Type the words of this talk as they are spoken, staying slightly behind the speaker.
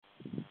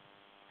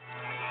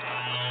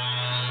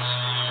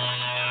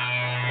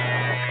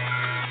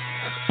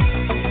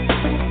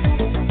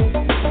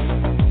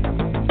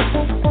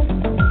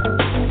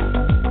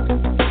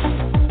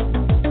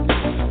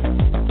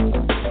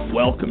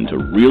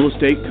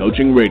Estate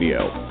Coaching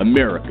Radio,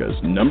 America's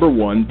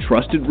 #1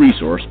 trusted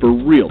resource for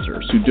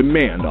realtors who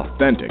demand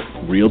authentic,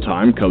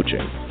 real-time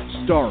coaching.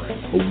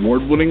 Starring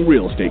award-winning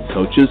real estate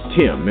coaches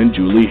Tim and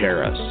Julie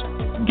Harris.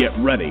 Get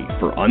ready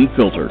for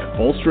unfiltered,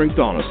 full-strength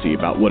honesty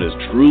about what is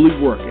truly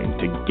working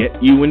to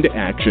get you into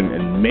action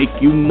and make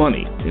you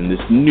money in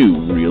this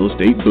new real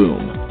estate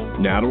boom.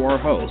 Now to our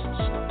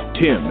hosts,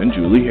 Tim and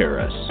Julie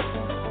Harris.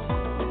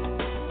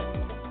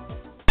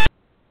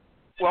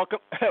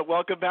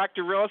 Welcome back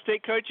to Real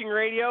Estate Coaching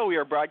Radio. We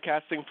are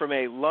broadcasting from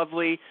a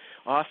lovely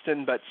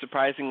Austin, but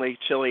surprisingly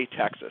chilly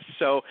Texas.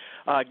 So,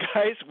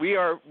 guys, we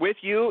are with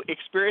you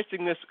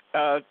experiencing this,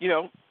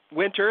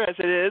 winter as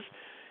it is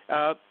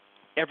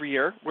every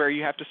year, where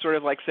you have to sort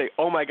of like say,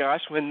 "Oh my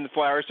gosh, when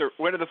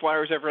are the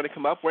flowers ever going to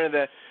come up? When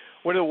are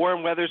the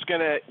warm weather's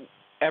going to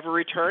ever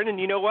return?" And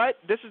you know what?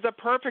 This is a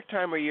perfect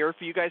time of year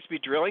for you guys to be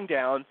drilling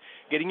down,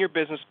 getting your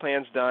business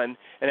plans done,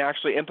 and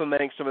actually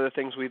implementing some of the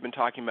things we've been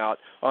talking about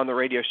on the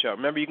radio show.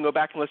 Remember, you can go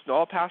back and listen to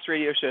all past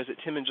radio shows at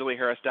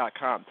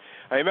timandjulieharris.com.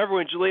 I remember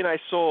when Julie and I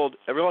sold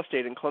real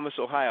estate in Columbus,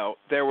 Ohio,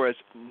 there was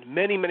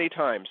many, many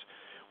times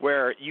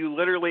where you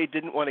literally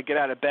didn't want to get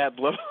out of bed,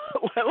 let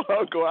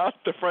alone go out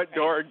the front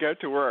door and go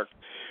to work.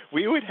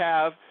 We would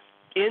have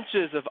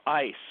inches of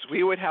ice.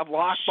 We would have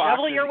lockboxes.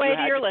 Shovel your way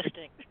to your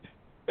listing.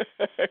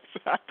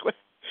 Exactly.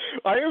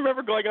 I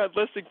remember going on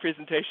listing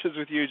presentations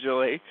with you,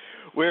 Julie,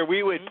 where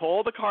we would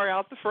pull the car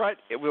out the front,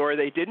 where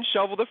they didn't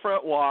shovel the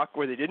front walk,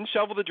 where they didn't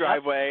shovel the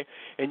driveway,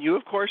 and you,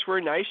 of course,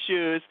 wear nice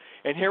shoes,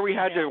 and here we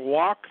had to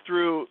walk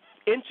through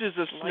inches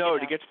of snow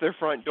to get to their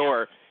front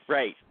door.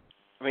 Right.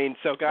 I mean,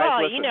 so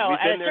guys, listen,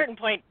 at a certain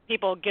point,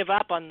 people give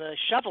up on the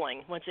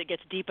shoveling once it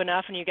gets deep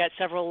enough and you got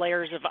several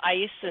layers of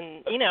ice,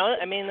 and,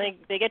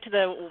 they get to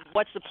the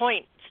what's the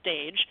point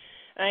stage.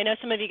 I know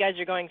some of you guys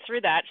are going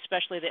through that,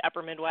 especially the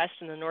upper Midwest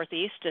and the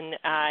Northeast, and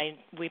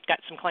we've got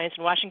some clients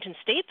in Washington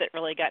State that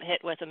really got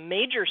hit with a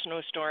major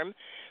snowstorm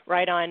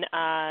right on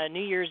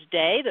New Year's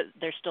Day that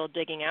they're still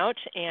digging out,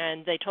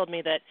 and they told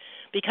me that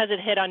because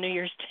it hit on New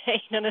Year's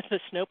Day, none of the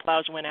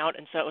snowplows went out,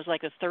 and so it was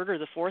like the third or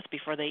the fourth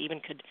before they even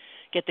could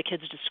get the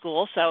kids to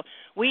school. So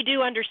we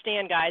do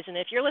understand, guys, and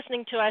if you're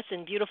listening to us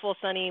in beautiful,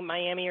 sunny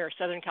Miami or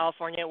Southern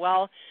California,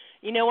 well,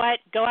 you know what?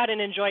 Go out and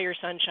enjoy your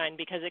sunshine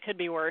because it could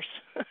be worse.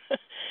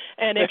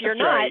 And if you're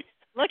not,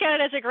 look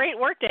at it as a great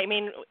work day. I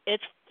mean,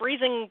 it's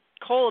freezing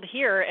cold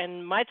here,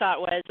 and my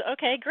thought was,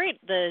 okay, great.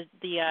 The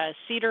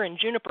cedar and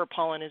juniper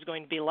pollen is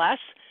going to be less.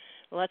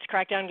 Let's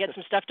crack down and get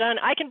some stuff done.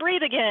 I can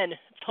breathe again.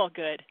 It's all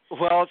good.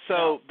 Well,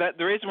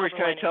 the reason we're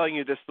kind of telling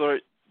you this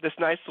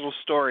nice little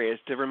story is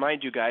to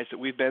remind you guys that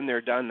we've been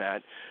there, done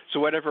that. So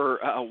whatever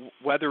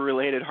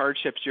weather-related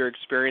hardships you're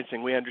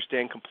experiencing, we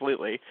understand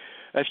completely.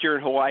 If you're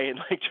in Hawaii and,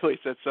 like Julie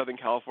said, Southern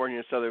California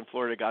and Southern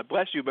Florida, God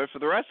bless you. But for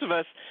the rest of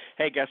us,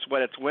 hey, guess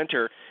what? It's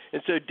winter.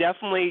 And so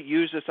definitely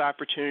use this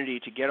opportunity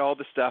to get all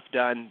the stuff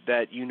done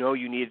that you know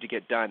you needed to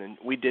get done. And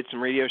we did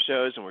some radio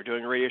shows, and we're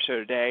doing a radio show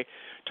today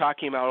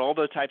talking about all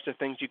those types of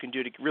things you can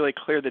do to really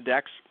clear the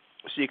decks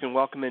so you can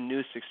welcome in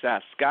new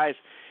success. Guys,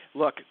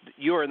 look,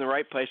 you are in the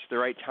right place at the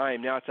right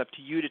time. Now it's up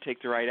to you to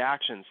take the right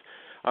actions.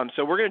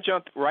 So we're going to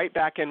jump right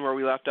back in where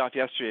we left off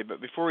yesterday.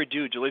 But before we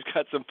do, Julie's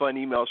got some fun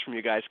emails from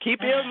you guys. Keep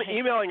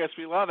emailing us.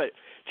 We love it.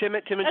 Tim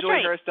at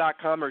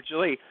timandjulieharris.com or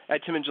Julie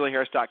at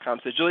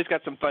timandjulieharris.com. So Julie's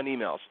got some fun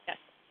emails. Yes.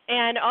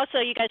 And also,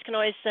 you guys can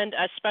always send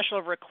us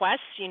special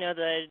requests. You know,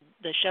 the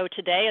show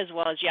today as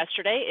well as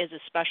yesterday is a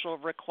special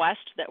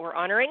request that we're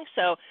honoring.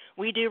 So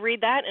we do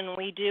read that, and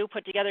we do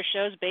put together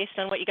shows based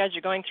on what you guys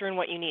are going through and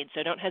what you need.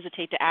 So don't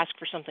hesitate to ask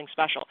for something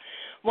special.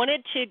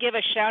 Wanted to give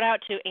a shout-out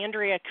to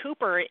Andrea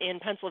Cooper in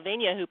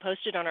Pennsylvania, who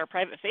posted on our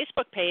private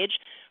Facebook page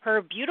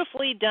her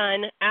beautifully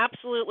done,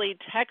 absolutely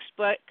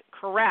textbook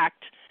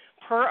correct,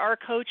 per our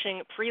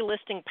coaching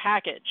pre-listing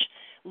package.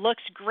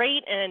 Looks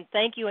great, and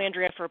thank you,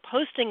 Andrea, for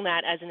posting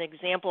that as an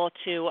example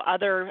to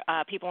other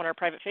people on our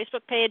private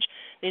Facebook page.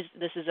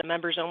 This is a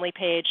members-only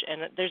page,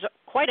 and there's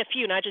quite a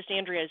few, not just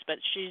Andrea's, but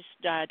she's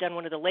done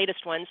one of the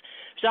latest ones.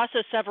 There's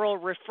also several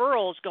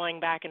referrals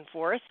going back and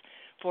forth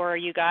for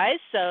you guys,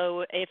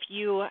 so if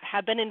you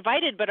have been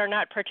invited but are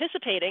not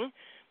participating,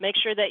 make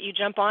sure that you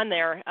jump on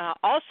there.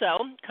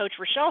 Also, Coach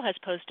Rochelle has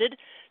posted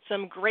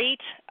some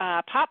great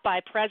pop-by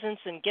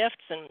presents and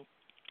gifts and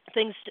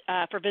things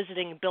for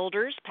visiting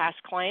builders, past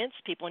clients,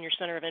 people in your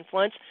center of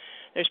influence.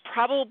 There's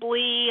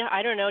probably,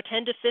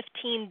 10 to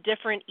 15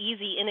 different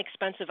easy,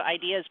 inexpensive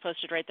ideas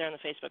posted right there on the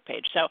Facebook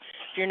page. So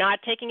if you're not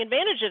taking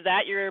advantage of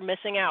that, you're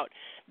missing out.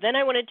 Then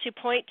I wanted to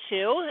point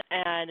to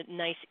a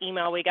nice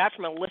email we got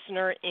from a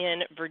listener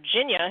in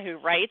Virginia who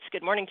writes,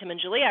 "Good morning, Tim and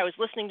Julie. I was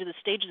listening to the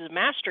Stages of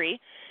Mastery,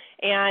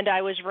 and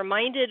I was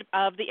reminded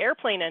of the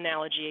airplane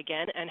analogy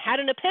again and had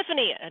an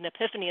epiphany. An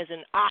epiphany is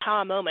an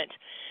aha moment.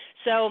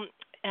 So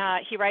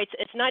he writes,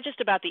 it's not just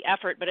about the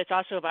effort, but it's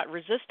also about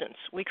resistance.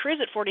 We cruise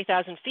at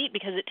 40,000 feet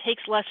because it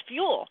takes less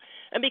fuel.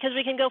 and because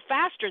we can go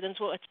faster than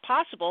what's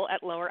possible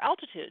at lower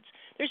altitudes.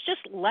 There's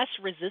just less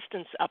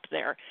resistance up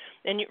there.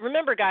 And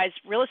remember, guys,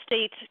 real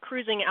estate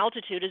cruising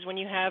altitude is when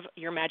you have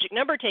your magic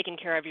number taken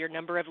care of, your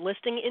number of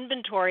listing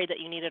inventory that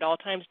you need at all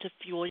times to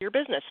fuel your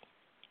business.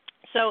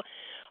 So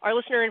our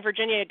listener in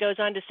Virginia goes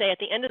on to say, at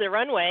the end of the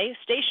runway,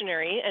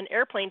 stationary, an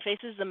airplane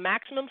faces the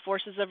maximum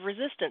forces of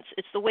resistance.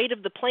 It's the weight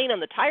of the plane on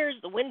the tires,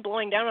 the wind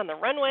blowing down on the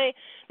runway,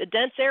 the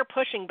dense air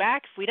pushing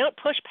back. If we don't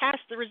push past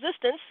the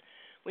resistance,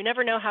 we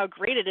never know how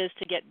great it is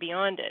to get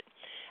beyond it.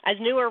 As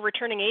newer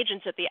returning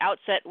agents at the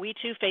outset, we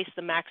too face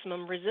the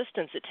maximum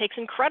resistance. It takes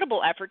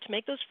incredible effort to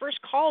make those first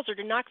calls or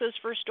to knock those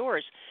first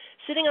doors.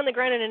 Sitting on the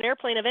ground in an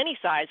airplane of any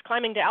size,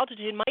 climbing to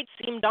altitude might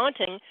seem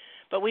daunting,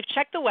 but we've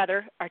checked the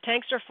weather, our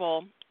tanks are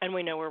full, and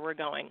we know where we're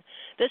going.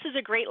 This is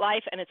a great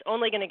life, and it's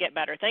only going to get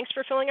better. Thanks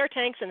for filling our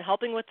tanks and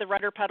helping with the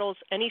rudder pedals.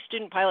 Any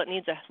student pilot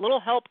needs a little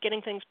help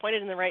getting things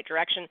pointed in the right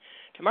direction.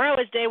 Tomorrow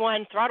is day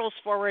one, throttles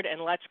forward,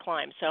 and let's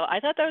climb. So I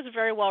thought that was a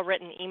very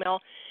well-written email.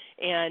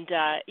 And,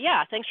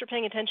 thanks for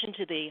paying attention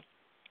to the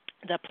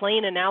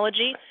plane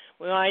analogy.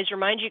 We always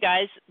remind you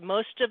guys,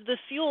 most of the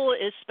fuel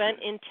is spent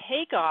in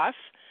takeoff,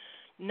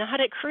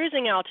 not at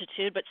cruising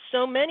altitude, but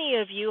so many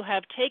of you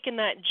have taken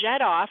that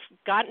jet off,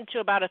 gotten to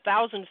about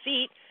 1,000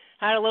 feet,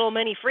 had a little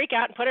mini freak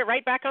out, and put it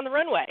right back on the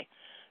runway.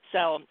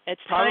 So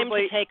it's time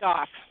to take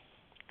off.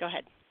 Go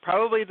ahead.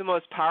 Probably the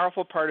most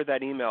powerful part of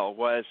that email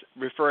was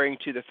referring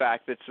to the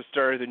fact that it's the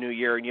start of the new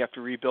year and you have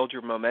to rebuild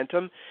your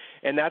momentum.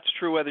 And that's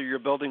true whether you're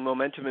building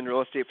momentum in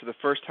real estate for the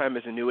first time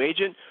as a new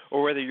agent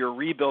or whether you're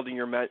rebuilding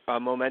your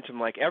momentum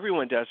like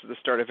everyone does at the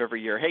start of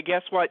every year. Hey,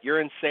 guess what?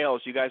 You're in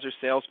sales. You guys are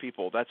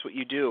salespeople. That's what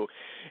you do.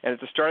 And at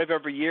the start of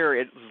every year,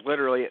 it's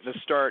literally at the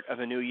start of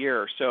a new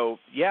year. So,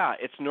 yeah,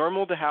 it's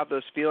normal to have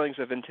those feelings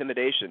of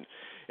intimidation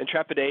and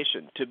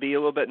trepidation, to be a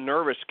little bit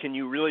nervous. Can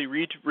you really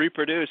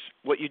reproduce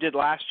what you did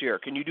last year?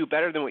 Can you do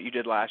better than what you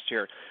did last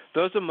year?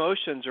 Those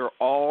emotions are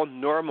all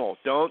normal.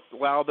 Don't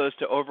allow those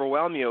to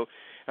overwhelm you.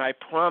 And I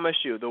promise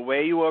you, the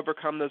way you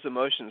overcome those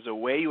emotions, the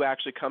way you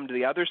actually come to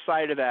the other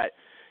side of that,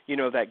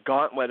 that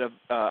gauntlet of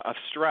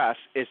stress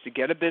is to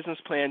get a business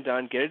plan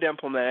done, get it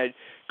implemented,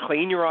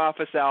 clean your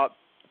office out,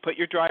 put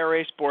your dry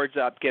erase boards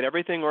up, get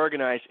everything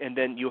organized, and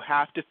then you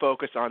have to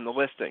focus on the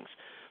listings.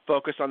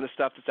 Focus on the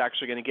stuff that's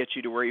actually going to get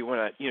you to where you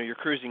want to, your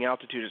cruising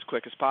altitude as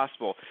quick as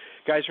possible.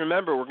 Guys,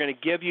 remember, we're going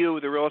to give you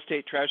the Real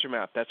Estate Treasure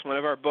Map. That's one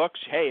of our books.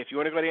 Hey, if you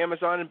want to go to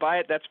Amazon and buy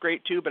it, that's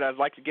great too, but I'd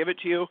like to give it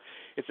to you.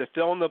 It's a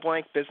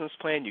fill-in-the-blank business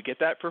plan. You get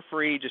that for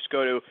free. Just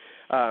go to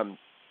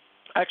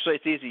actually,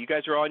 it's easy. You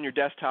guys are all on your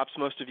desktops,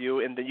 most of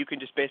you, and then you can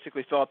just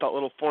basically fill out that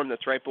little form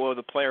that's right below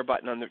the player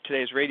button on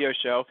today's radio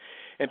show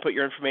and put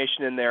your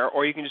information in there.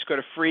 Or you can just go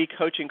to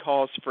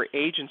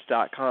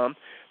freecoachingcallsforagents.com.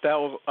 That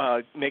will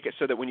make it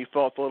so that when you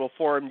fill out the little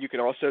form, you can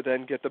also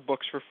then get the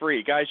books for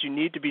free. Guys, you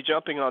need to be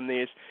jumping on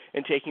these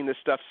and taking this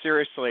stuff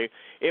seriously.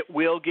 It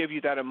will give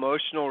you that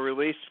emotional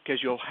release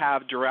because you'll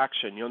have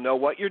direction. You'll know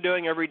what you're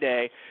doing every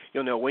day.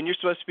 You'll know when you're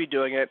supposed to be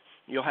doing it.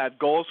 You'll have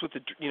goals with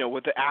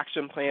the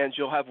action plans.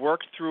 You'll have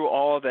worked through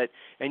all of it,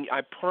 and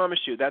I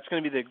promise you that's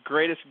going to be the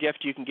greatest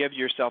gift you can give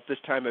yourself this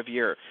time of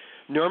year.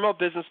 Normal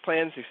business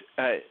plans,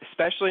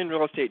 especially in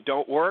real estate,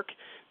 don't work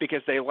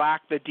because they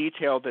lack the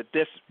detail that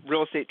this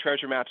Real Estate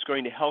Treasure Map is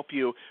going to help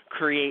you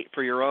create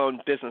for your own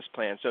business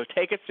plan. So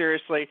take it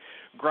seriously,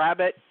 grab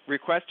it,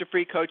 request a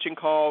free coaching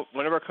call.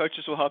 One of our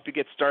coaches will help you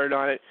get started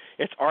on it.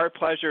 It's our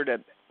pleasure to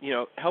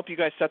help you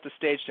guys set the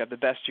stage to have the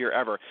best year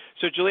ever.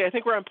 So, Julie, I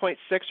think we're on point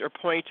 6 or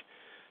point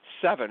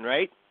 7,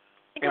 right?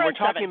 And we're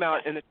talking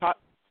about in the top,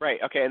 right?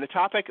 Okay, and the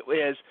topic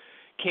is,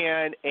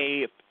 can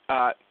a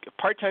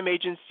part-time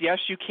agents? Yes,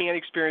 you can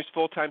experience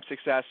full-time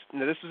success.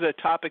 Now, this is a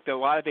topic that a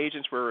lot of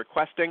agents were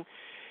requesting.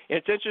 And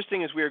it's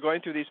interesting as we were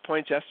going through these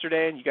points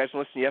yesterday, and you guys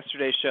listened to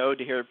yesterday's show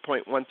to hear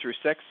point 1 through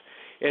 6.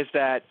 Is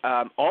that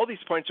all these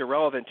points are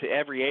relevant to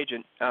every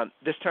agent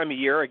this time of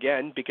year,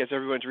 again, because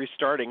everyone's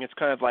restarting. It's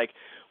kind of like,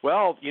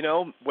 well,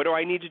 what do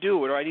I need to do?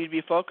 What do I need to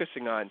be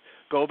focusing on?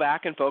 Go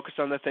back and focus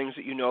on the things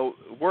that you know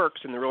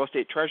works, and the Real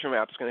Estate Treasure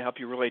Map is going to help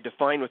you really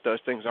define what those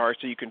things are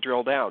so you can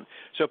drill down.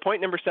 So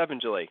point number 7,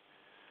 Julie.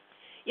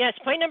 Yes,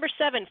 point number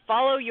 7,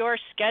 follow your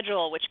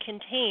schedule, which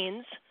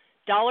contains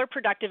dollar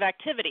productive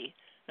activity.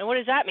 Now, what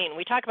does that mean?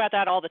 We talk about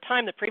that all the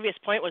time. The previous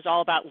point was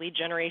all about lead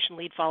generation,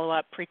 lead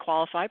follow-up,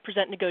 pre-qualify,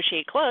 present,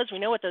 negotiate, close. We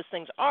know what those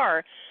things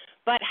are,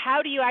 but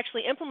how do you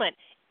actually implement?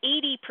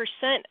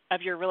 80%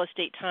 of your real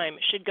estate time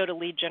should go to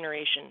lead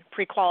generation,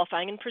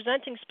 pre-qualifying, and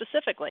presenting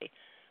specifically.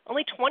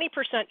 Only 20%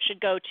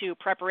 should go to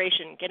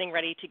preparation, getting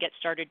ready to get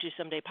started to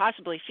someday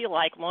possibly feel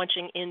like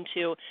launching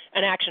into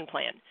an action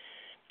plan.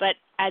 But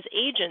as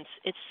agents,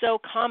 it's so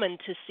common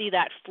to see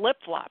that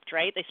flip-flopped,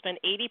 right? They spend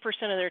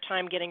 80% of their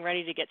time getting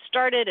ready to get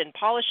started and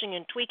polishing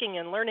and tweaking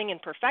and learning and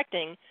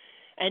perfecting,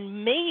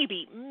 and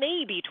maybe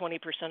 20%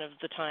 of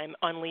the time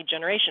on lead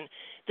generation.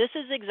 This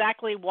is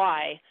exactly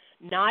why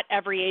not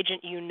every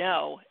agent you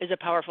know is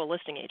a powerful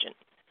listing agent.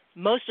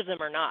 Most of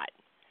them are not,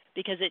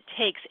 because it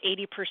takes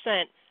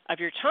 80% of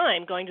your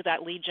time going to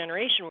that lead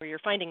generation where you're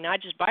finding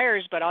not just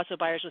buyers, but also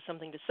buyers with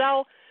something to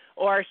sell,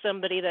 or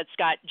somebody that's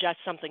got just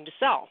something to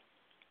sell.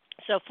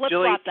 So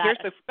flip-flop that,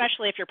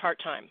 especially if you're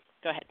part-time.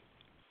 Go ahead.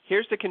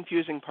 Here's the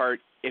confusing part.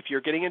 If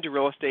you're getting into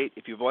real estate,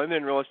 if you've only been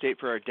in real estate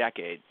for a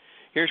decade,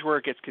 here's where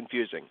it gets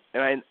confusing.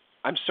 And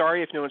I'm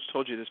sorry if no one's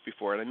told you this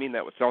before, and I mean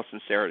that with all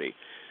sincerity.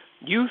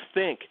 You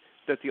think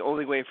that the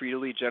only way for you to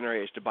lead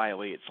generate is to buy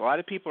leads. A lot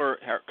of people are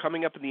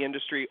coming up in the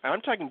industry.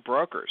 I'm talking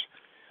brokers,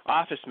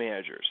 office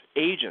managers,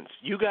 agents.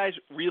 You guys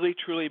really,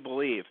 truly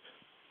believe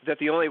that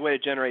the only way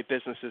to generate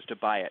business is to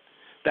buy it.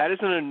 That is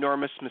an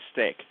enormous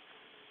mistake.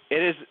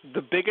 It is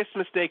the biggest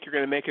mistake you're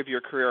going to make of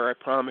your career, I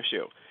promise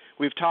you.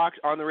 We've talked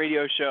on the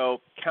radio show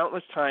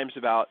countless times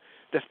about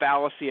the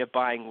fallacy of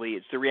buying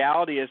leads. The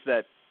reality is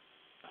that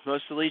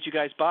most of the leads you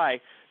guys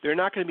buy, they're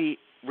not going to be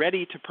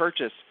ready to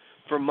purchase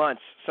for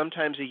months,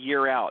 sometimes a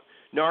year out.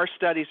 NAR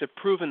studies have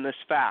proven this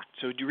fact.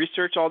 So do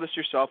research all this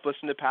yourself,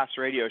 listen to past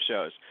radio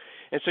shows.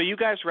 And so you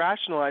guys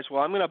rationalize,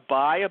 well, I'm going to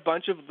buy a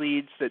bunch of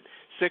leads that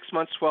 6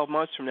 months, 12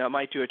 months from now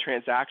might do a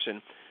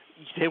transaction.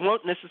 They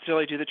won't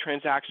necessarily do the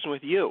transaction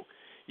with you.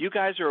 You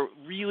guys are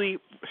really,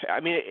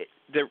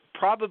 the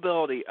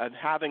probability of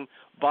having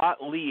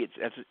bought leads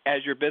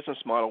as your business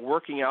model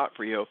working out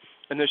for you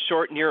in the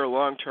short, near, or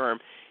long term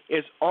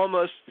is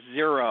almost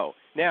zero.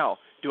 Now,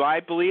 do I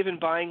believe in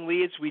buying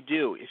leads? We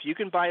do. If you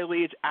can buy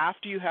leads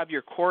after you have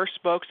your core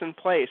spokes in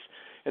place,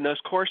 and those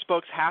core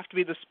spokes have to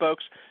be the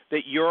spokes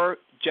that you're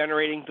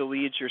generating the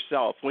leads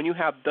yourself. When you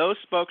have those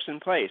spokes in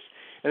place,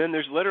 and then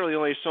there's literally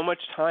only so much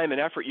time and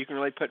effort you can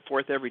really put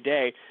forth every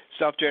day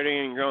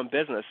self-generating your own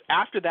business.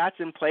 After that's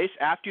in place,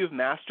 after you've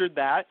mastered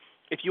that,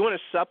 if you want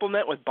to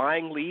supplement with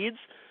buying leads,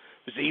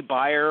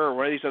 ZBuyer or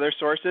one of these other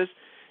sources,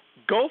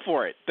 go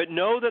for it. But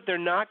know that they're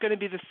not going to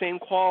be the same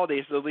quality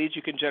as the leads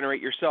you can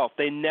generate yourself.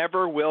 They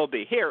never will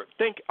be. Here,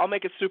 I'll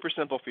make it super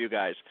simple for you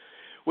guys.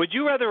 Would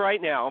you rather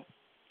right now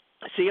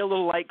see a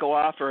little light go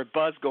off or a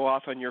buzz go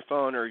off on your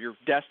phone or your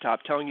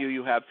desktop telling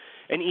you have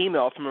an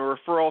email from a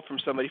referral from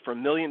somebody for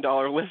 $1 million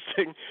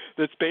listing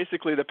that's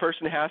basically the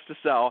person has to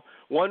sell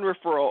one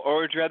referral,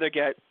 or would you rather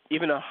get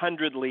even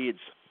 100 leads?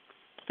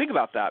 Think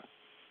about that.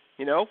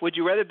 Would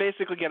you rather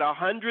basically get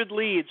 100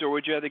 leads, or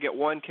would you rather get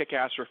one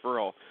kick-ass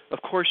referral?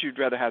 Of course you'd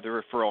rather have the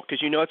referral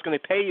because you know it's going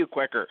to pay you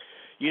quicker.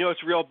 You know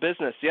it's real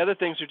business. The other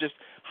things are just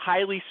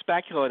highly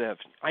speculative.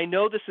 I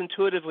know this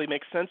intuitively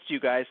makes sense to you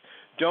guys.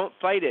 Don't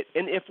fight it.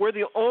 And if we're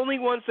the only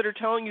ones that are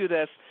telling you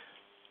this,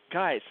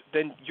 guys,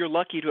 then you're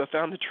lucky to have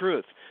found the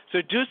truth. So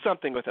do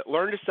something with it.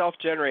 Learn to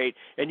self-generate,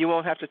 and you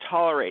won't have to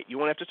tolerate. You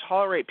won't have to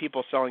tolerate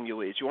people selling you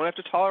leads. You won't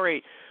have to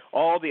tolerate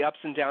all the ups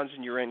and downs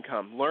in your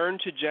income. Learn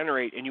to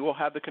generate, and you will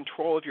have the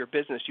control of your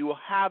business. You will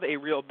have a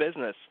real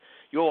business.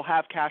 You will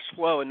have cash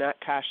flow and not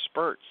cash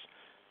spurts.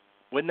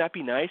 Wouldn't that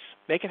be nice?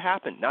 Make it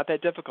happen. Not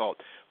that difficult.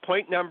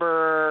 Point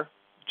number,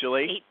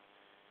 Julie? 8.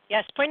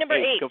 Yes, point number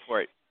 8. Go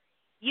for it.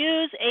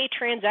 Use a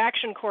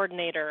transaction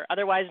coordinator,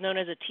 otherwise known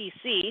as a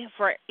TC,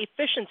 for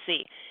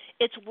efficiency.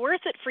 It's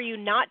worth it for you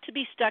not to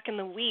be stuck in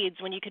the weeds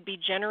when you could be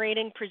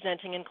generating,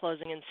 presenting, and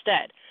closing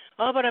instead.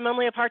 Oh, but I'm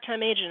only a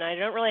part-time agent. I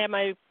don't really have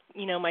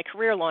my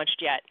career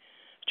launched yet.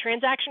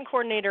 Transaction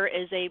coordinator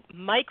is a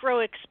micro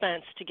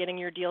expense to getting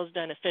your deals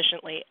done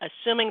efficiently,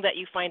 assuming that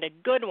you find a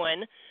good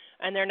one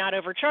and they're not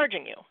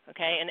overcharging you,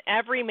 okay? And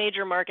every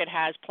major market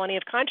has plenty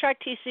of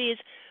contract TCs.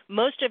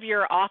 Most of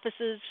your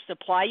offices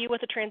supply you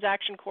with a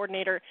transaction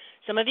coordinator.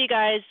 Some of you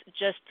guys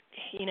just,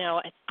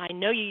 I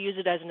know you use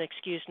it as an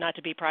excuse not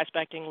to be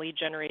prospecting, lead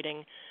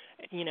generating,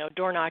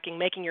 door knocking,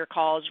 making your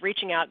calls,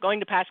 reaching out, going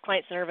to past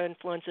client center of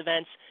influence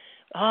events.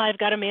 Oh, I've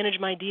got to manage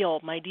my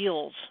deals.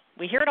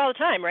 We hear it all the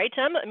time, right,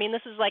 Tim? I mean,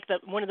 this is like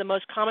one of the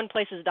most common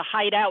places to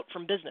hide out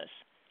from business.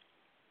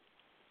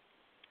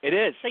 It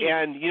is.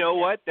 And you know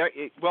what?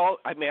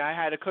 I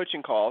had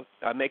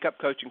a makeup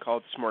coaching call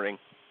this morning.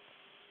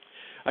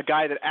 A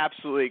guy that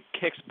absolutely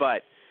kicks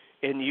butt.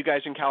 And you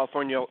guys in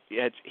California,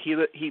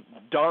 he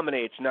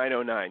dominates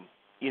 909,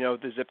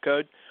 the zip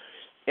code.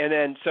 And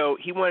then so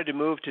he wanted to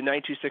move to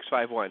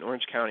 92651,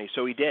 Orange County.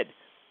 So he did.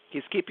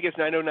 He's keeping his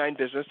 909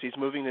 business. He's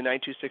moving to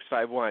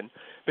 92651.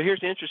 But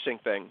here's the interesting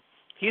thing.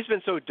 He's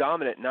been so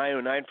dominant in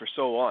 909 for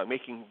so long,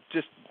 making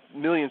just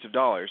millions of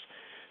dollars,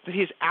 that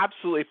he's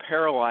absolutely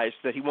paralyzed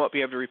that he won't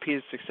be able to repeat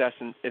his success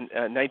in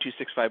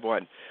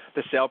 92651.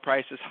 The sale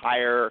price is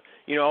higher,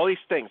 all these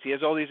things. He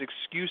has all these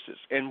excuses.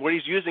 And what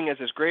he's using as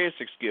his greatest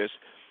excuse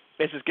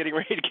is just getting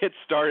ready to get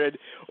started,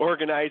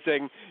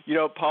 organizing,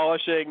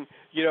 polishing,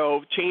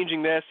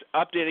 changing this,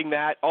 updating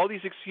that, all these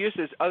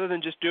excuses other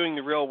than just doing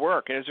the real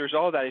work. And as a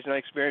result of that, he's not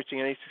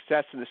experiencing any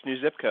success in this new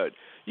zip code.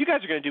 You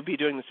guys are going to be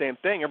doing the same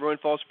thing. Everyone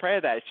falls prey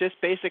to that. It's just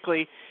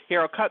basically,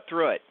 here, I'll cut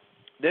through it.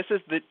 This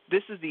is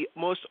the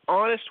most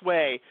honest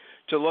way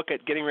to look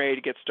at getting ready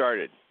to get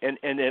started. And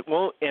it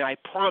won't, and I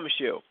promise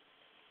you,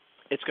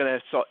 it's going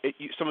to,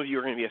 some of you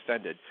are going to be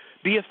offended.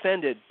 Be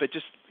offended, but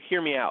just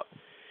hear me out.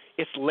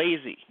 It's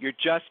lazy. You're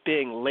just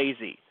being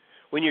lazy.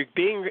 When you're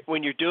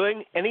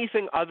doing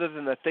anything other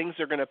than the things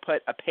that are going to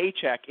put a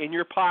paycheck in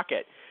your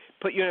pocket,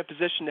 put you in a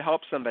position to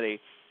help somebody,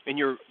 and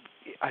you're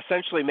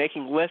essentially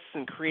making lists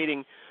and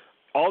creating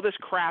all this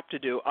crap to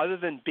do other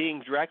than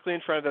being directly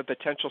in front of a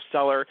potential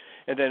seller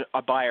and then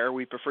a buyer.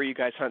 We prefer you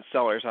guys hunt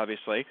sellers,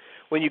 obviously.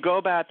 When you go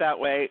about it that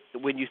way,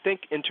 when you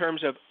think in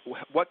terms of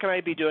what can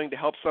I be doing to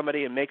help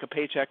somebody and make a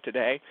paycheck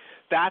today,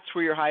 that's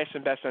where your highest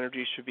and best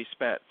energy should be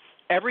spent.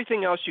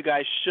 Everything else you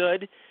guys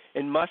should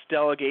and must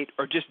delegate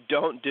or just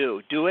don't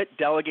do. Do it,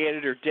 delegate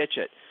it, or ditch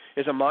it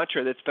is a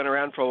mantra that's been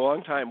around for a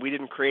long time. We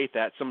didn't create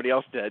that. Somebody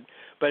else did.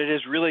 But it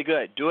is really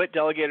good. Do it,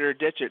 delegate it, or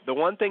ditch it. The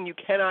one thing you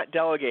cannot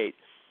delegate,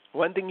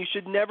 one thing you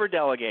should never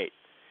delegate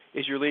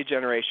is your lead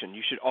generation.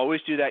 You should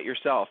always do that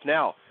yourself.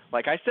 Now,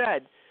 like I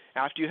said,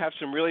 after you have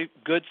some really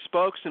good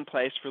spokes in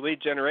place for lead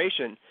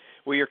generation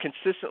where you're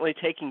consistently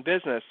taking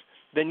business,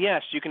 then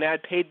yes, you can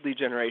add paid lead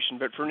generation.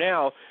 But for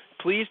now,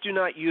 please do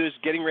not use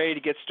getting ready to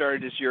get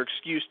started as your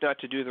excuse not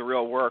to do the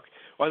real work.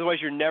 Otherwise,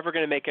 you're never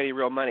going to make any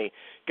real money.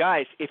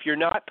 Guys, if you're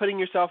not putting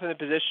yourself in a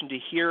position to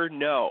hear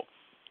no,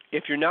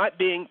 if you're not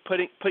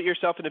put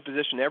yourself in a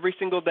position every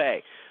single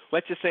day,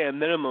 let's just say a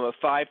minimum of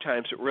 5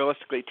 times, but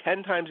realistically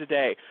 10 times a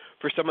day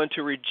for someone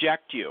to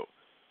reject you,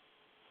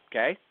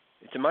 okay?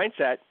 It's a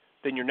mindset,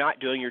 then you're not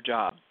doing your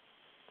job.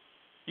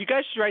 You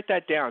guys should write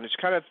that down. It's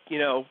kind of,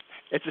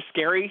 it's a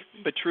scary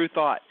but true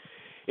thought.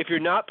 If you're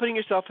not putting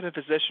yourself in a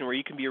position where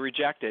you can be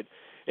rejected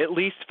at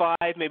least 5,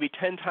 maybe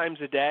 10 times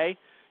a day,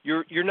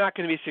 you're not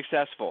going to be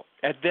successful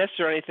at this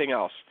or anything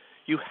else.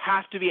 You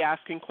have to be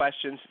asking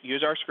questions,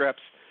 use our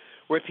scripts,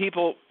 where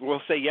people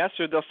will say yes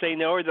or they'll say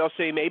no or they'll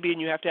say maybe,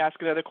 and you have to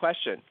ask another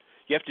question.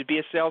 You have to be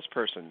a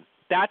salesperson.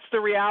 That's the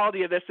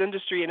reality of this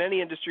industry and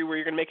any industry where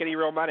you're going to make any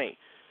real money.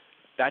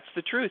 That's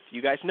the truth.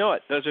 You guys know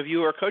it. Those of you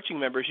who are coaching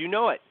members, you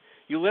know it.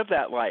 You live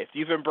that life.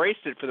 You've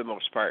embraced it for the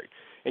most part,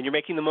 and you're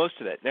making the most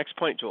of it. Next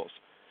point, Jules.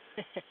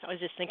 I was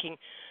just thinking,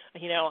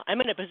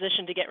 I'm in a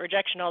position to get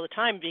rejection all the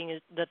time, being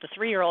that the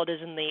 3-year-old is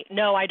in the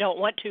no, I don't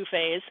want to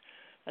phase.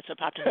 That's what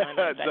popped in my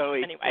mind.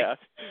 Zoe, anyway. Yeah,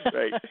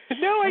 right.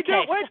 No, I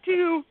don't want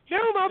to. No,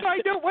 Mom, I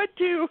don't want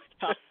to.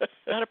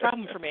 Not a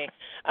problem for me.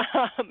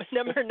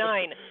 Number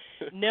 9,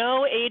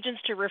 know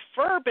agents to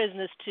refer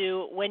business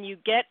to when you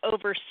get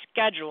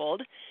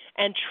overscheduled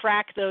and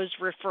track those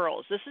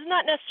referrals. This is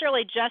not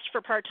necessarily just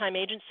for part-time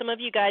agents. Some of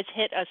you guys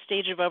hit a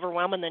stage of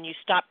overwhelm and then you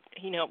stop.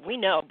 We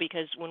know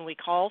because when we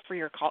call for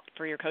your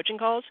coaching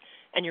calls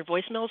and your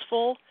voicemail is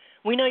full,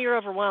 we know you're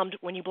overwhelmed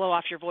when you blow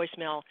off your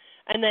voicemail.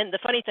 And then the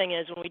funny thing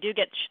is when we do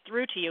get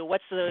through to you,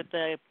 what's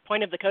the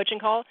point of the coaching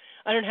call?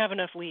 I don't have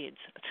enough leads.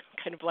 It's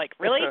kind of like,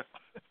 really?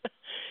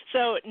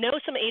 So know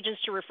some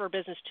agents to refer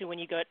business to when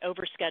you get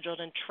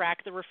overscheduled and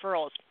track the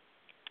referrals.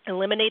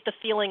 Eliminate the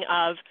feeling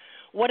of,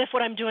 what if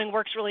what I'm doing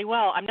works really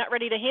well? I'm not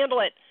ready to handle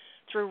it.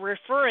 Through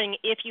referring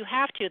if you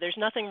have to. There's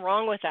nothing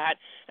wrong with that.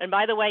 And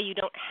by the way, you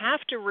don't have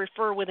to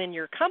refer within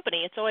your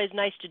company. It's always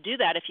nice to do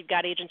that if you've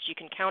got agents you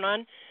can count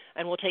on,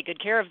 and we'll take good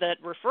care of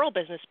that referral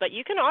business. But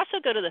you can also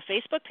go to the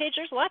Facebook page.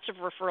 There's lots of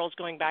referrals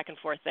going back and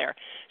forth there.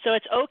 So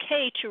it's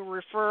okay to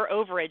refer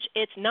overage.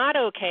 It's not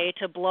okay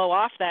to blow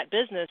off that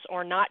business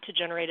or not to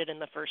generate it in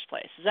the first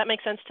place. Does that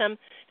make sense, Tim?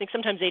 I think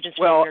sometimes agents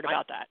feel weird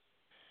about that.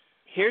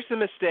 Here's the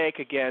mistake,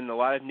 again, a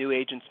lot of new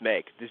agents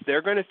make, is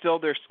they're going to fill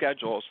their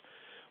schedules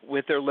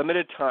with their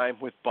limited time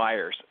with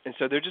buyers. And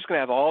so they're just going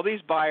to have all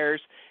these buyers.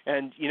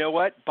 And you know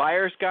what?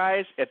 Buyers,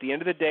 guys, at the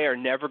end of the day are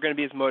never going to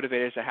be as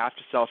motivated as a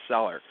have-to-sell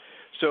seller.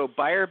 So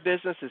buyer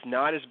business is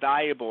not as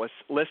valuable as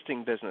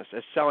listing business,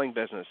 as selling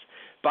business.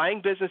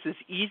 Buying business is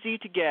easy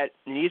to get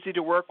and easy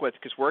to work with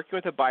because working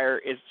with a buyer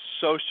is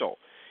social.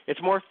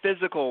 It's more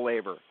physical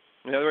labor.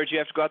 In other words, you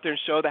have to go out there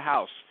and show the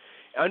house.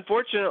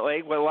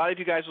 Unfortunately, what a lot of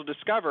you guys will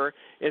discover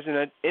is in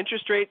an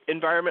interest rate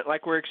environment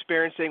like we're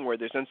experiencing where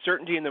there's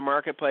uncertainty in the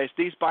marketplace,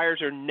 these buyers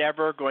are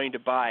never going to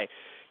buy.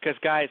 Because,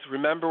 guys,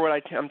 remember what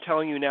I'm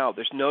telling you now.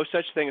 There's no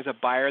such thing as a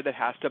buyer that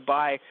has to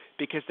buy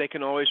because they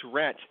can always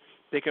rent.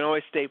 They can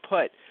always stay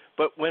put.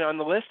 But when on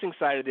the listing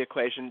side of the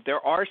equation, there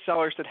are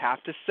sellers that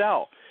have to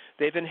sell.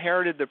 They've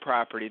inherited the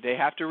property. They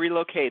have to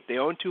relocate. They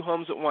own 2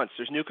 homes at once.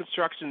 There's new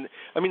construction.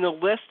 I mean, the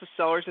list of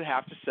sellers that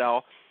have to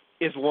sell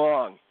is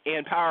long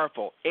and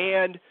powerful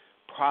and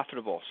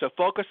profitable. So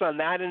focus on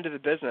that end of the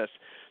business.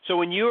 So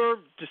when you're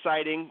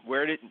deciding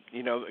where to,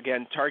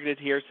 again, targeted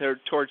here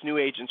towards new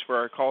agents for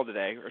our call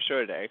today or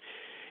show today,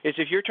 is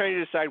if you're trying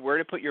to decide where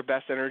to put your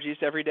best energies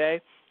every day,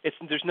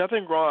 there's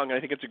nothing wrong, and I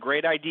think it's a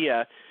great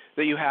idea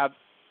that you have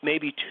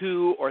maybe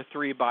 2 or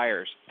 3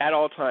 buyers at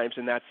all times,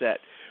 and that's it.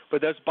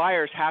 But those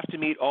buyers have to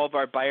meet all of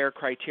our buyer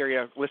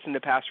criteria. Listen to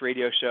past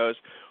radio shows.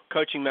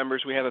 Coaching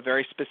members, we have a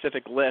very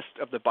specific list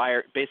of the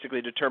buyer,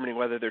 basically determining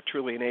whether they're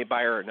truly an A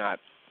buyer or not.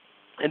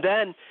 And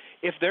then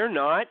if they're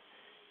not,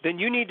 then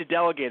you need to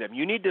delegate them.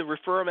 You need to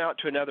refer them out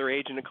to another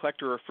agent and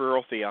collect a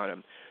referral fee on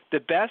them.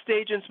 The best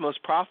agents,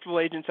 most profitable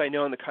agents I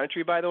know in the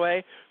country, by the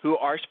way, who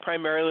are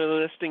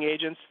primarily listing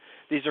agents,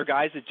 these are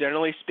guys that,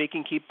 generally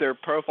speaking, keep their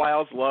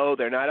profiles low.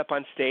 They're not up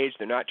on stage.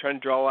 They're not trying to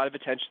draw a lot of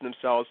attention to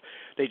themselves.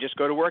 They just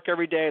go to work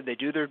every day. They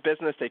do their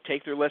business. They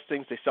take their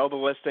listings. They sell the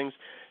listings.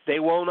 They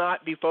will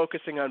not be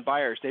focusing on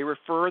buyers. They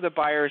refer the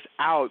buyers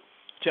out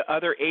to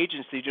other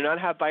agents. They do not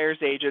have buyers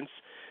agents.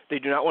 They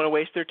do not want to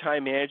waste their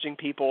time managing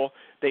people.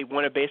 They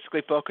want to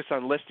basically focus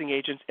on listing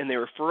agents, and they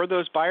refer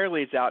those buyer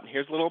leads out. And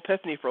here's a little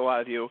epiphany for a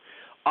lot of you.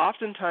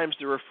 Oftentimes,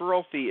 the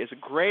referral fee is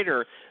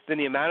greater than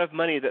the amount of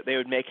money that they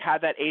would make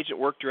had that agent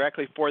work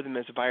directly for them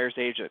as a buyer's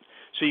agent.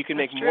 So you can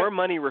make more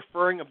money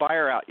referring a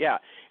buyer out. Yeah.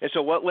 And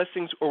so what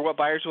listings or what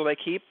buyers will they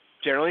keep?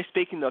 Generally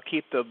speaking, they'll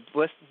keep the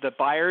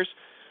buyers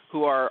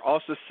who are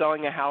also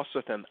selling a house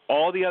with them.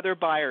 All the other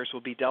buyers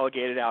will be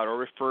delegated out or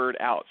referred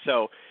out.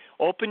 So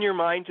open your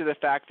mind to the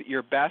fact that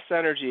your best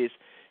energies,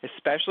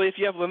 especially if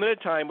you have limited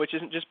time, which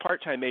isn't just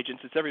part-time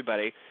agents, it's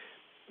everybody,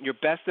 your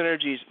best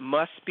energies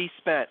must be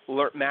spent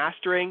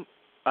mastering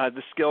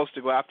the skills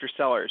to go after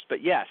sellers.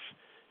 But yes,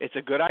 it's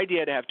a good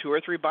idea to have 2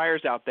 or 3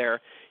 buyers out there.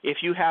 If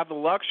you have the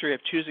luxury of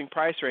choosing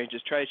price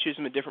ranges, try to choose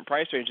them in different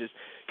price ranges,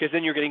 because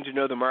then you're getting to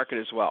know the market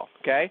as well,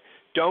 okay?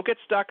 Don't get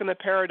stuck in the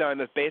paradigm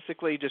of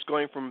basically just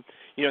going from,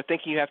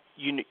 thinking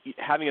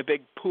having a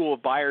big pool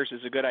of buyers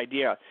is a good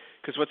idea,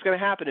 because what's going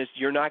to happen is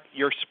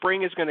your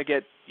spring is going to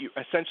get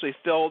essentially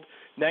filled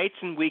nights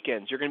and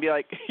weekends. You're going to be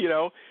like,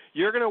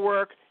 you're going to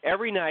work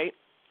every night.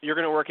 You're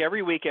going to work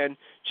every weekend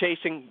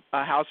chasing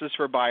houses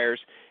for buyers,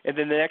 and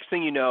then the next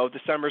thing you know,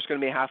 the summer's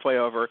going to be halfway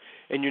over,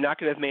 and you're not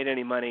going to have made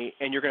any money,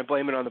 and you're going to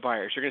blame it on the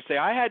buyers. You're going to say,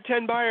 I had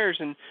 10 buyers,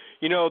 and,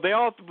 they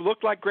all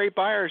looked like great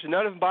buyers, and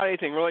none of them bought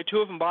anything. Really, 2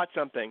 of them bought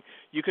something.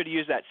 You could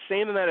use that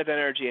same amount of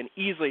energy and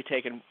easily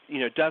taken,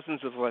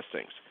 dozens of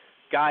listings.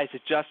 Guys,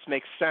 it just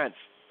makes sense.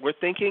 We're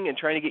thinking and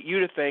trying to get you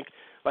to think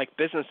like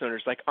business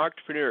owners, like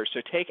entrepreneurs,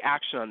 so take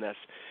action on this.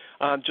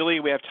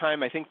 Julie, we have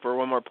time, I think, for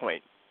one more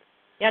point.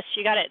 Yes,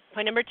 you got it.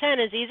 Point number 10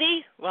 is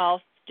easy.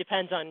 Well,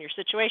 depends on your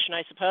situation,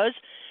 I suppose.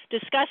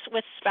 Discuss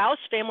with spouse,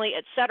 family,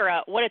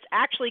 etc., what it's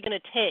actually going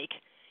to take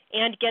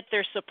and get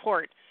their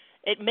support.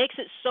 It makes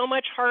it so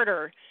much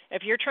harder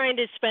if you're trying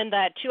to spend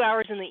that 2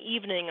 hours in the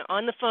evening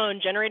on the phone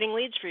generating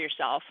leads for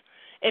yourself.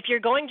 If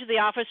you're going to the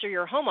office or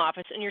your home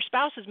office and your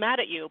spouse is mad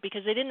at you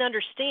because they didn't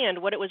understand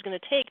what it was going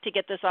to take to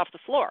get this off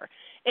the floor,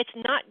 it's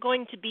not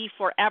going to be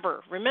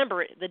forever.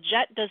 Remember, the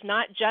jet does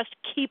not just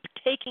keep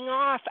taking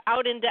off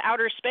out into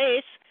outer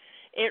space.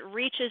 It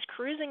reaches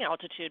cruising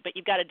altitude, but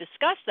you've got to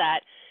discuss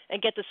that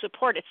and get the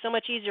support. It's so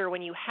much easier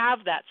when you have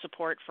that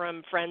support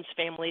from friends,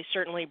 family,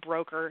 certainly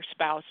broker,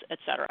 spouse,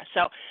 etc.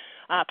 So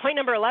point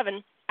number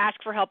 11,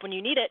 ask for help when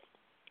you need it.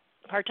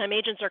 Part-time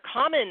agents are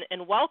common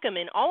and welcome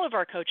in all of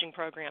our coaching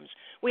programs.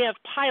 We have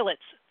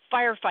pilots,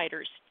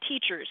 firefighters,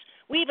 teachers.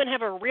 We even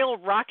have a real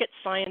rocket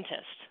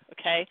scientist,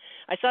 okay?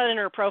 I saw it in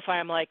her profile.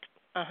 I'm like,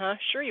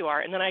 sure you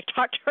are. And then I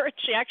talked to her, and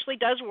she actually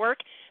does work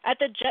at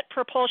the Jet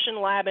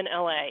Propulsion Lab in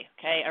L.A.,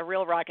 okay, a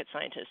real rocket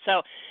scientist.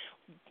 So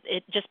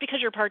just because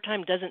you're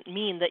part-time doesn't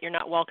mean that you're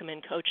not welcome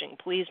in coaching.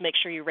 Please make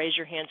sure you raise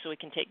your hand so we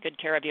can take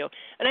good care of you.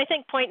 And I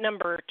think point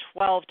number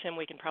 12, Tim,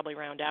 we can probably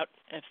round out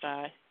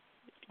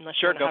unless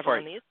you want to hover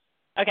on these.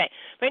 Okay,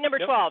 point number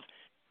 12,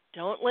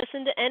 don't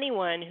listen to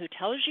anyone who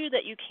tells you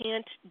that you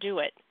can't do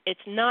it. It's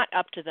not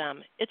up to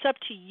them. It's up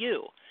to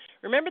you.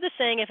 Remember the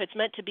saying, if it's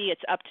meant to be,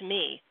 it's up to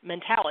me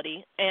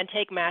mentality, and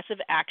take massive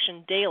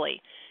action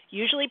daily.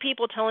 Usually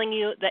people telling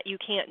you that you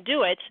can't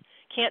do it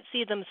can't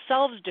see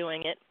themselves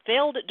doing it,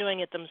 failed at doing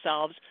it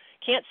themselves,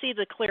 can't see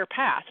the clear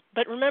path.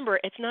 But remember,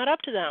 it's not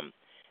up to them.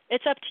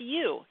 It's up to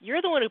you.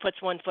 You're the one who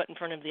puts one foot in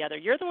front of the other.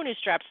 You're the one who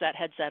straps that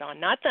headset on,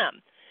 not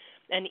them.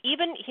 And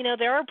even,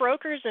 there are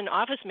brokers and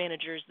office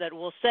managers that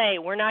will say,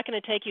 we're not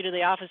going to take you to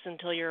the office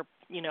until you're,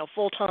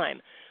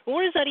 full-time. Well,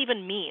 what does that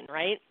even mean,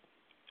 right?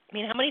 I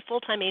mean, how many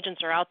full-time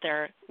agents are out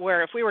there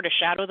where if we were to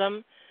shadow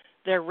them,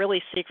 they're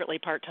really secretly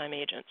part-time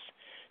agents?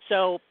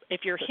 So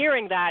if you're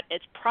hearing that,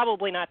 it's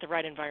probably not the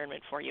right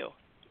environment for you.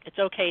 It's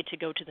okay to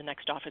go to the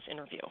next office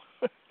interview,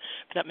 if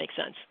that makes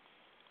sense.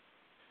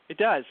 It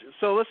does.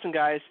 So listen,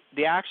 guys,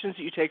 the actions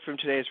that you take from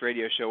today's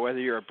radio show, whether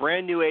you're a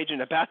brand new agent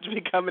about to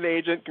become an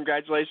agent,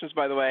 congratulations,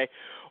 by the way,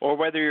 or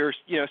whether you're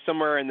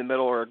somewhere in the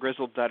middle or a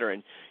grizzled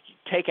veteran,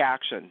 take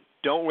action.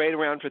 Don't wait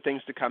around for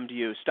things to come to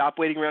you. Stop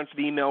waiting around for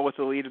the email with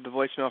the lead or the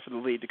voicemail for the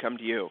lead to come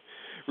to you.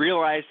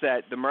 Realize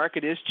that the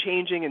market is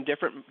changing in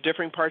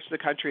different parts of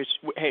the country.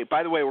 Hey,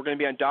 by the way, we're going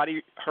to be on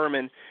Dottie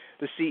Herman,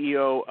 the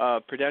CEO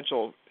of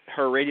Prudential,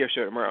 her radio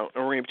show tomorrow,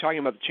 and we're going to be talking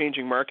about the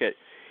changing market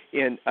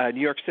in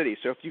New York City.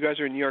 So if you guys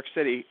are in New York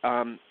City,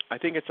 I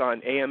think it's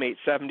on AM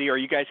 870, or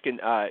you guys can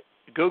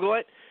Google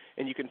it,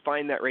 and you can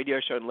find that radio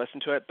show and listen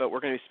to it. But we're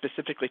going to be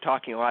specifically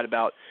talking a lot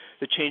about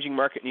the changing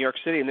market in New York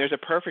City. And there's a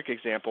perfect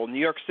example. New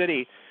York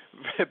City,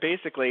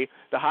 basically,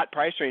 the hot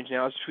price range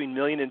now is between $1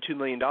 million and $2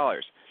 million.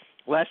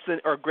 Less than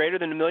or greater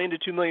than $1 million to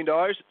 $2 million,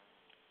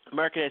 the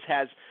market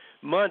has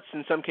months,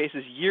 in some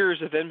cases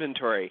years of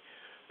inventory.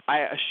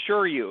 I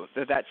assure you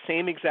that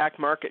same exact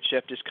market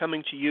shift is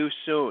coming to you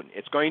soon.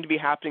 It's going to be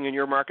happening in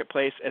your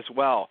marketplace as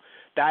well.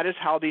 That is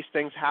how these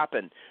things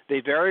happen.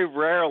 They very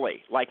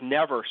rarely, like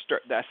never,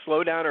 a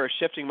slowdown or a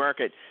shifting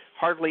market.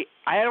 Hardly,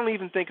 I don't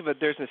even think of it.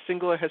 There's a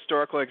single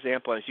historical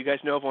example, and if you guys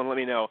know of one, let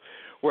me know,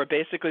 where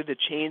basically the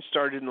change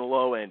started in the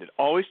low end. It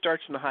always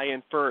starts in the high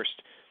end first.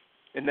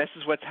 And this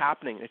is what's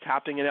happening. It's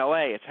happening in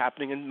LA. It's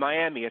happening in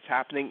Miami. It's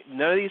happening.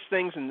 None of these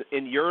things, and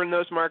you're in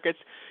those markets.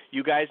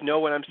 You guys know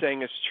what I'm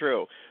saying is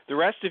true. The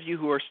rest of you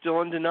who are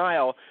still in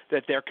denial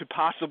that there could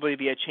possibly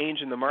be a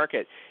change in the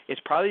market, it's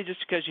probably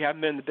just because you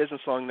haven't been in the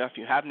business long enough.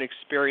 You haven't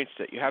experienced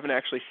it. You haven't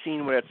actually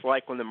seen what it's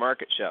like when the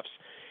market shifts.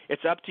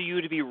 It's up to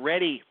you to be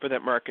ready for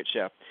that market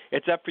shift.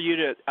 It's up to you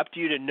to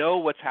know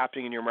what's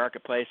happening in your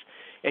marketplace.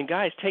 And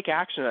guys, take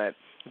action on it.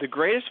 The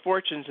greatest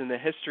fortunes in the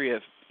history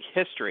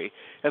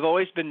have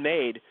always been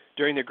made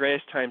during the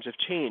greatest times of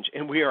change.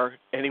 And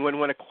anyone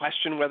want to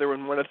question whether we're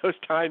in one of those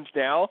times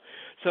now?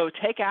 So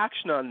take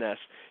action on this.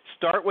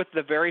 Start with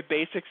the very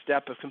basic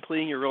step of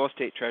completing your real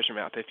estate treasure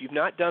map. If you've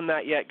not done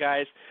that yet,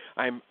 guys,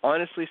 I'm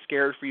honestly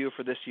scared for you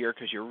for this year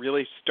because you're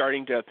really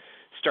starting to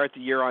start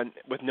the year on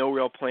with no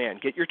real plan.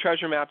 Get your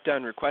treasure map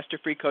done. Request a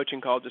free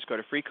coaching call. Just go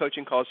to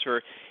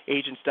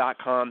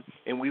freecoachingcallsforagents.com,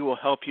 and we will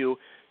help you.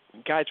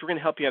 Guys, we're going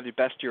to help you have the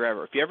best year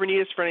ever. If you ever need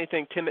us for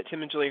anything, Tim at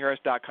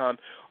timandjulieharris.com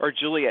or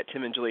Julie at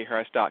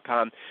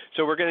timandjulieharris.com.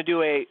 So we're going to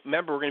we're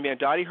going to be on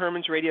Dottie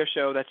Herman's radio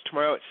show. That's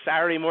tomorrow. It's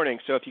Saturday morning.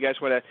 So if you guys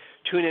want to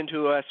tune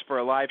into us for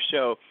a live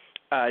show,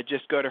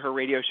 just go to her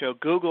radio show.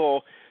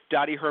 Google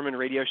Dottie Herman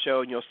radio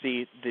show, and you'll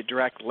see the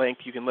direct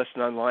link. You can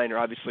listen online or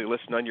obviously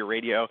listen on your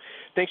radio.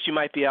 Thinks you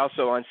might be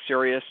also on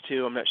Sirius,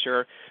 too. I'm not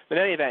sure. But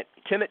in any event,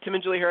 Tim at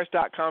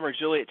timandjulieharris.com or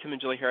Julie at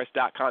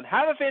timandjulieharris.com.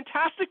 Have a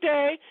fantastic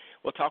day.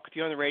 We'll talk with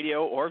you on the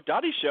radio or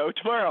Dottie's show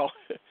tomorrow.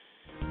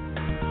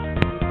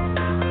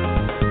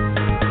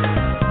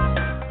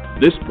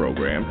 This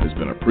program has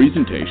been a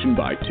presentation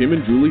by Tim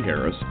and Julie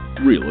Harris,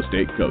 Real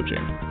Estate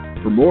Coaching.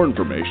 For more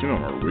information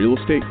on our real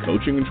estate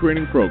coaching and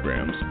training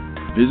programs,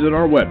 visit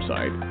our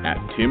website at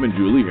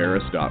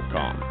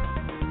timandjulieharris.com.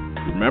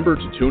 Remember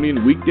to tune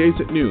in weekdays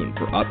at noon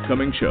for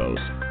upcoming shows.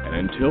 And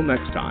until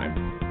next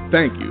time,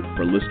 thank you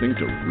for listening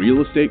to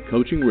Real Estate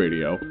Coaching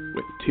Radio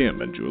with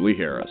Tim and Julie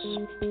Harris.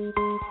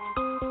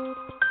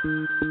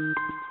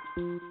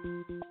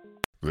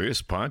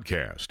 This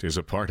podcast is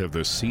a part of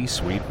the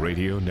C-Suite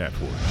Radio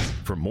Network.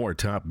 For more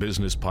top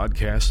business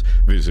podcasts,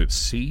 visit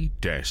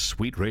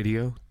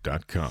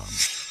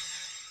c-suiteradio.com.